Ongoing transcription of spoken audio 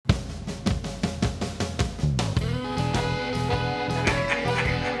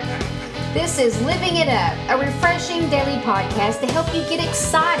This is Living It Up, a refreshing daily podcast to help you get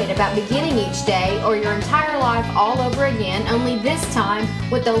excited about beginning each day or your entire life all over again, only this time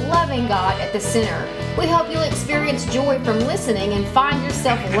with the loving God at the center. We hope you'll experience joy from listening and find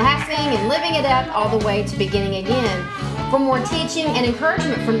yourself laughing and living it up all the way to beginning again. For more teaching and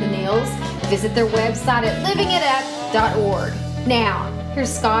encouragement from the Neils, visit their website at livingitup.org. Now,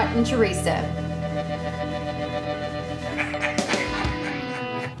 here's Scott and Teresa.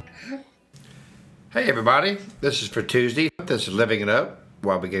 Hey everybody, this is for Tuesday. This is Living It Up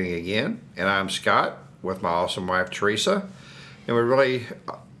while beginning again, and I'm Scott with my awesome wife Teresa, and we're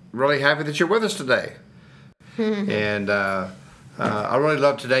really happy that you're with us today. And I really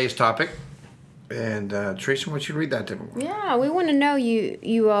love today's topic. And Teresa, why don't you read that to me? Yeah, we want to know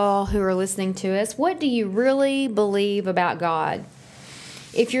you all who are listening to us. What do you really believe about God?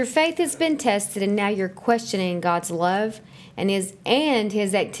 If your faith has been tested and now you're questioning God's love and His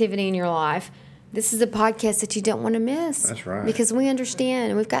activity in your life, this is a podcast that you don't want to miss. That's right. Because we understand,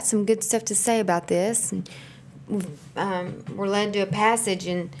 and we've got some good stuff to say about this. And we're led to a passage,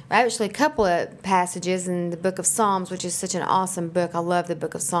 and actually a couple of passages in the book of Psalms, which is such an awesome book. I love the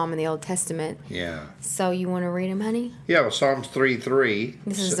book of Psalm in the Old Testament. Yeah. So you want to read them, honey? Yeah, well, Psalms 3:3.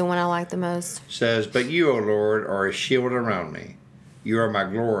 This is the one I like the most. Says, "But you, O Lord, are a shield around me. You are my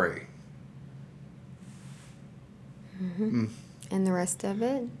glory." Mm-hmm. And the rest of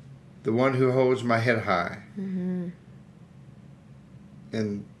it? The one who holds my head high. Mm-hmm.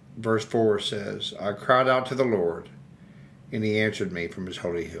 And verse 4 says, "I cried out to the Lord, and He answered me from His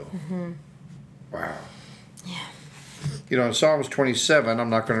holy hill." Mm-hmm. Wow. Yeah. You know, in Psalms 27,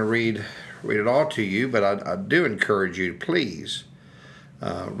 I'm not going to read it all to you, but I do encourage you to please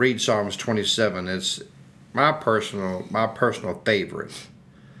read Psalms 27. It's my personal favorite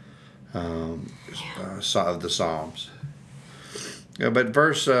of the Psalms. But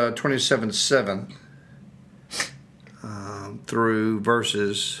verse 27:7 through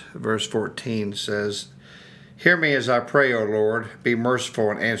verse 14 says, "Hear me as I pray, O Lord. Be merciful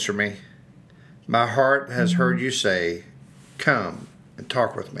and answer me. My heart has heard you say, 'Come and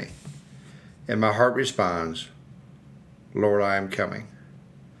talk with me.' And my heart responds, 'Lord, I am coming.'"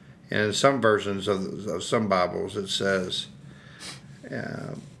 And in some versions of some Bibles, it says,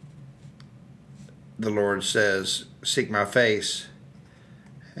 the Lord says, "Seek my face."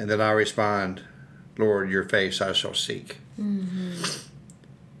 And then I respond, "Lord, your face I shall seek." Mm-hmm.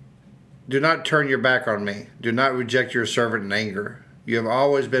 Do not turn your back on me. Do not reject your servant in anger. You have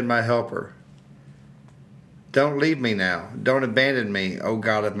always been my helper. Don't leave me now. Don't abandon me, O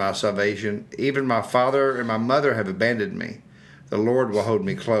God of my salvation. Even my father and my mother have abandoned me. The Lord will hold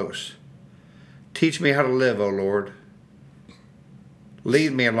me close. Teach me how to live, O Lord.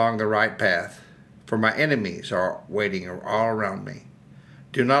 Lead me along the right path, for my enemies are waiting all around me.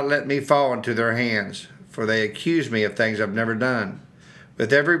 Do not let me fall into their hands, for they accuse me of things I've never done.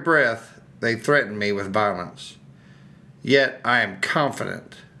 With every breath, they threaten me with violence. Yet I am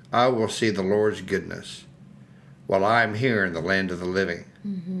confident I will see the Lord's goodness while I am here in the land of the living.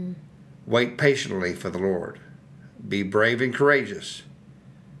 Mm-hmm. Wait patiently for the Lord. Be brave and courageous.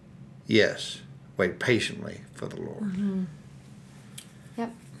 Yes, wait patiently for the Lord. Mm-hmm.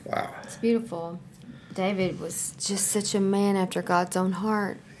 Yep. Wow. It's beautiful. David was just such a man after God's own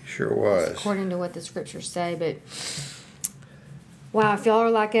heart. He sure was. According to what the scriptures say. But wow, if y'all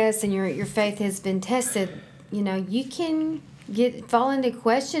are like us and your faith has been tested, you can fall into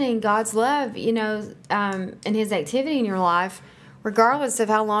questioning God's love, and His activity in your life, regardless of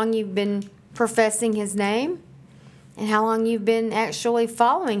how long you've been professing His name and how long you've been actually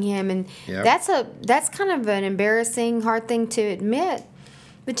following Him. And Yep. that's kind of an embarrassing, hard thing to admit.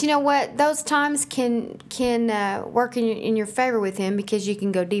 But you know what? Those times can work in your favor with Him, because you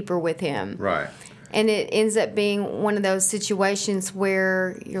can go deeper with Him. Right. And it ends up being one of those situations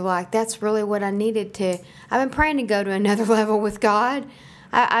where you're like, that's really what I needed to. I've been praying to go to another level with God.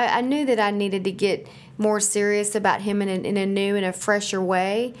 I knew that I needed to get more serious about Him in a new and a fresher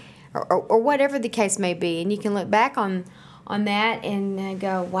way, or whatever the case may be. And you can look back on that and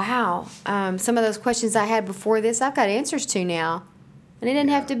go, wow, some of those questions I had before this, I've got answers to now. And it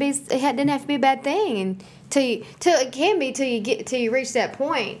didn't have to be. It didn't have to be a bad thing, and till it can be till you reach that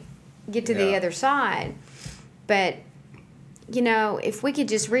point, get to the other side. But if we could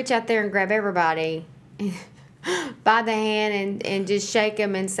just reach out there and grab everybody by the hand and just shake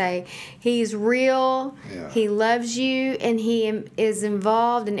them and say, He's real, He loves you, and He is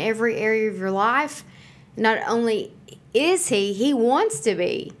involved in every area of your life. Not only is He wants to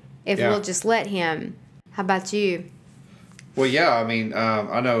be, if we'll just let Him. How about you? Well, yeah, I mean,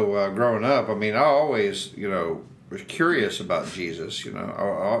 I know growing up, I mean, I always, was curious about Jesus.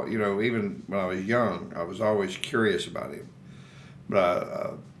 Even when I was young, I was always curious about him.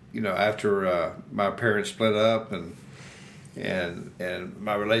 But after my parents split up and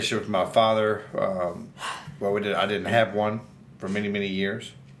my relationship with my father, I didn't have one for many, many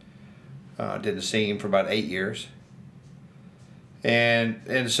years. Didn't see him for about 8 years.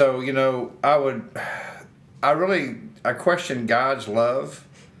 And so, I questioned God's love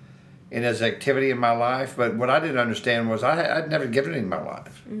in his activity in my life, but what I didn't understand was I'd never given him my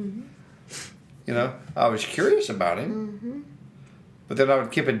life. Mm-hmm. I was curious about him, mm-hmm. but then I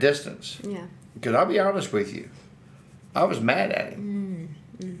would keep a distance. Yeah. Because I'll be honest with you, I was mad at him.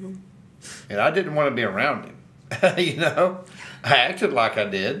 Mm-hmm. And I didn't want to be around him. I acted like I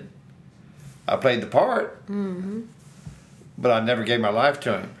did. I played the part, mm-hmm. but I never gave my life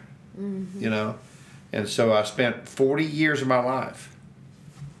to him. Mm-hmm. And so I spent 40 years of my life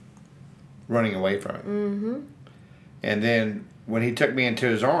running away from him. Mm-hmm. And then when he took me into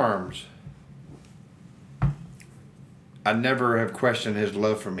his arms, I never have questioned his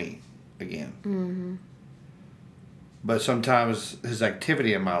love for me again. Mm-hmm. But sometimes his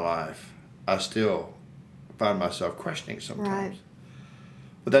activity in my life, I still find myself questioning sometimes. Right.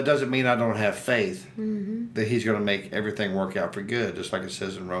 But that doesn't mean I don't have faith mm-hmm. that he's going to make everything work out for good, just like it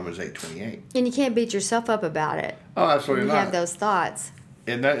says in Romans 8:28. And you can't beat yourself up about it. Oh, absolutely not. You have those thoughts.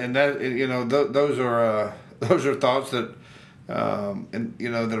 And those are thoughts that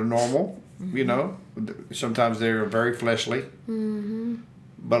that are normal. Mm-hmm. Sometimes they're very fleshly. Mm-hmm.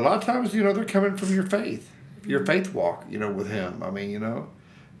 But a lot of times, they're coming from your faith, your faith walk. With him. I mean,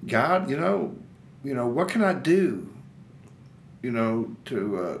 God, what can I do?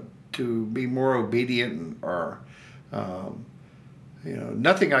 To be more obedient, or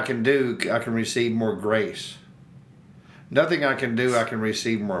nothing I can do, I can receive more grace. Nothing I can do, I can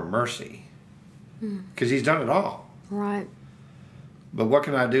receive more mercy. Because he's done it all. Right. But what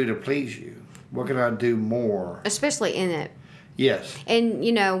can I do to please you? What can I do more? Especially in it. Yes. And,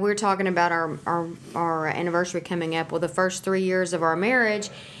 we're talking about our anniversary coming up. Well, the first 3 years of our marriage,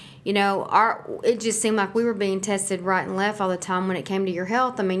 it just seemed like we were being tested right and left all the time when it came to your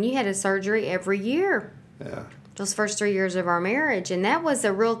health. I mean, you had a surgery every year. Yeah. Those first 3 years of our marriage. And that was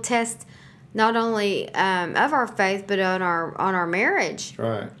a real test, not only of our faith, but on our marriage.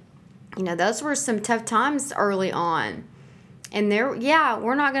 Right. Those were some tough times early on. And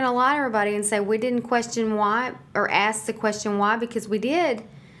we're not going to lie to everybody and say we didn't question why or ask the question why, because we did.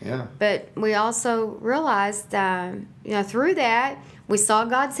 Yeah. But we also realized, through that, we saw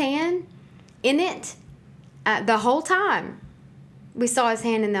God's hand in it the whole time. We saw his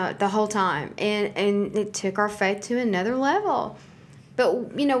hand in the whole time. And it took our faith to another level.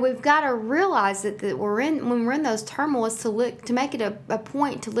 But, we've got to realize that when we're in those turmoils, to make it a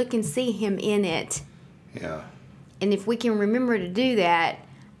point to look and see him in it. Yeah. And if we can remember to do that,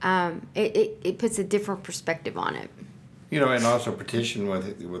 it puts a different perspective on it. And also petition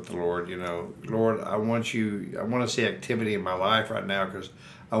with the Lord. Lord, I want to see activity in my life right now because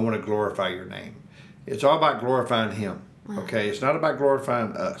I want to glorify your name. It's all about glorifying him. Okay, it's not about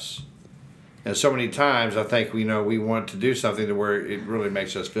glorifying us. And so many times I think we want to do something to where it really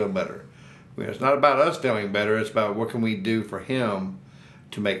makes us feel better. It's not about us feeling better. It's about what can we do for him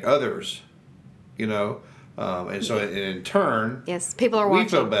to make others, and so in turn, yes, people are watching. We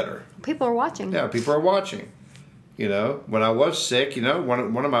feel better. People are watching. Yeah, people are watching. When I was sick, one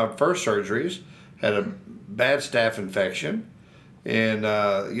of my first surgeries had a bad staph infection, and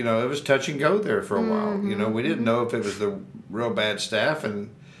it was touch and go there for a while. We didn't know if it was the real bad staph,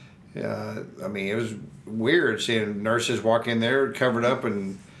 and it was weird seeing nurses walk in there covered up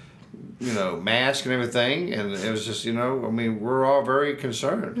and mask and everything, and it was just we're all very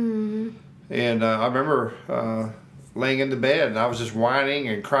concerned. Mm-hmm. And I remember laying in the bed, and I was just whining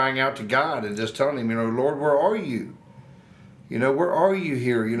and crying out to God and just telling him, Lord, where are you? Where are you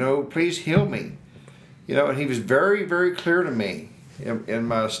here? Please heal me. And he was very, very clear to me in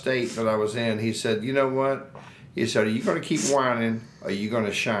my state that I was in. He said, you know what? He said, are you going to keep whining or are you going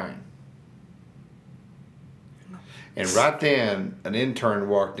to shine? And right then, an intern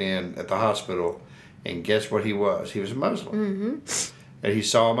walked in at the hospital, and guess what he was? He was a Muslim. Mm-hmm. And he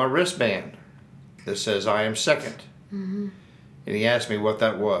saw my wristband that says, I am second. Mm-hmm. And he asked me what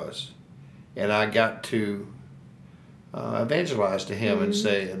that was. And I got to evangelize to him and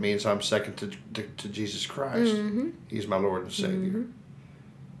say, it means I'm second to Jesus Christ. Mm-hmm. He's my Lord and Savior. Mm-hmm.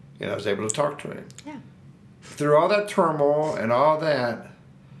 And I was able to talk to him. Yeah. Through all that turmoil and all that,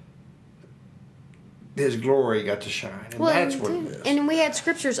 His glory got to shine. And that's what it is. And we had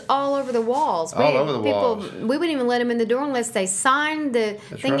scriptures all over the walls. All over the walls. We wouldn't even let them in the door unless they signed the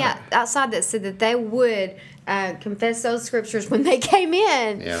thing right. outside that said that they would confess those scriptures when they came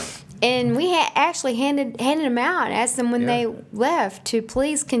in. Yeah. And we actually handed them out and asked them when they left to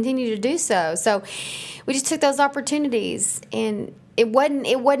please continue to do so. So we just took those opportunities, and it wasn't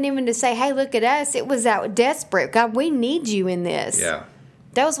even to say, "Hey, look at us." It was out desperate. God, we need you in this. Yeah.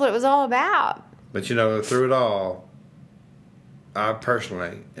 That was what it was all about. But through it all, I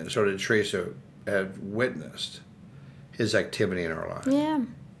personally, and so did Teresa, have witnessed his activity in our life. Yeah.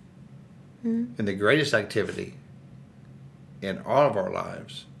 Mm-hmm. And the greatest activity in all of our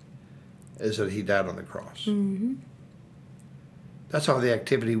lives is that he died on the cross. Mm-hmm. That's all the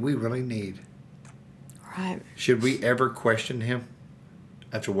activity we really need. Right. Should we ever question him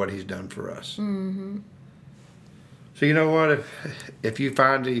after what he's done for us? Mm-hmm. So you know what? If you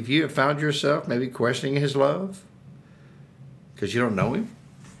have found yourself maybe questioning his love because you don't know him,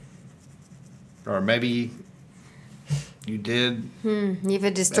 or maybe you did. You've a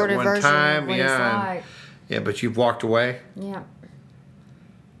distorted version of what it's like. Yeah, but you've walked away. Yeah.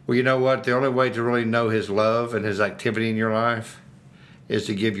 Well, you know what? The only way to really know his love and his activity in your life is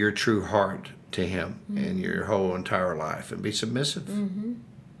to give your true heart to him in your whole entire life and be submissive. Mm-hmm.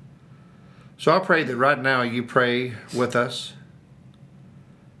 So I pray that right now you pray with us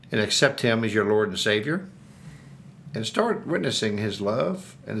and accept him as your Lord and Savior and start witnessing his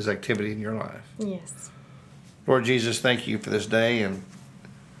love and his activity in your life. Yes. Lord Jesus, thank you for this day, and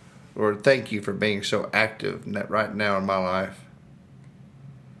Lord, thank you for being so active right now in my life.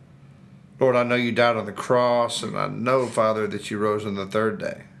 Lord, I know you died on the cross, and I know, Father, that you rose on the third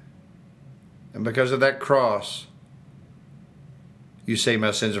day. And because of that cross, you say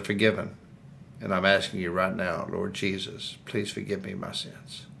my sins are forgiven. And I'm asking you right now, Lord Jesus, please forgive me my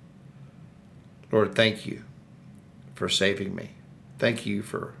sins. Lord, thank you for saving me. Thank you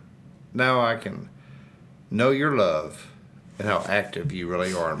for now I can know your love and how active you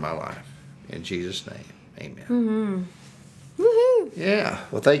really are in my life. In Jesus' name, amen. Mm-hmm. Woohoo! Yeah,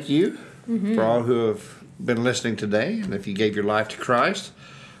 well, thank you for all who have been listening today. And if you gave your life to Christ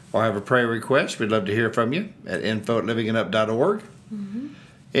or have a prayer request, we'd love to hear from you at info@livingitup.org. Mm-hmm.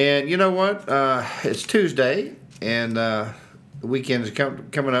 And you know what? It's Tuesday, and the weekend is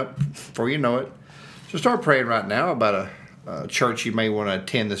coming up before you know it. So start praying right now about a church you may want to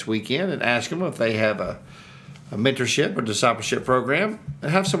attend this weekend, and ask them if they have a mentorship or discipleship program,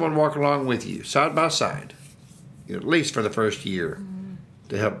 and have someone walk along with you, side by side, at least for the first year,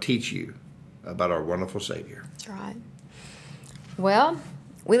 to help teach you about our wonderful Savior. That's right. Well,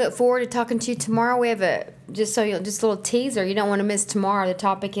 we look forward to talking to you tomorrow. We have just a little teaser. You don't want to miss tomorrow. The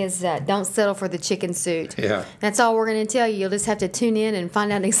topic is don't settle for the chicken suit. Yeah. That's all we're going to tell you. You'll just have to tune in and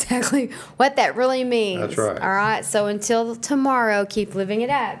find out exactly what that really means. That's right. All right. So until tomorrow, keep living it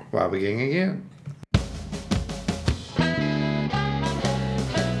up. While beginning again.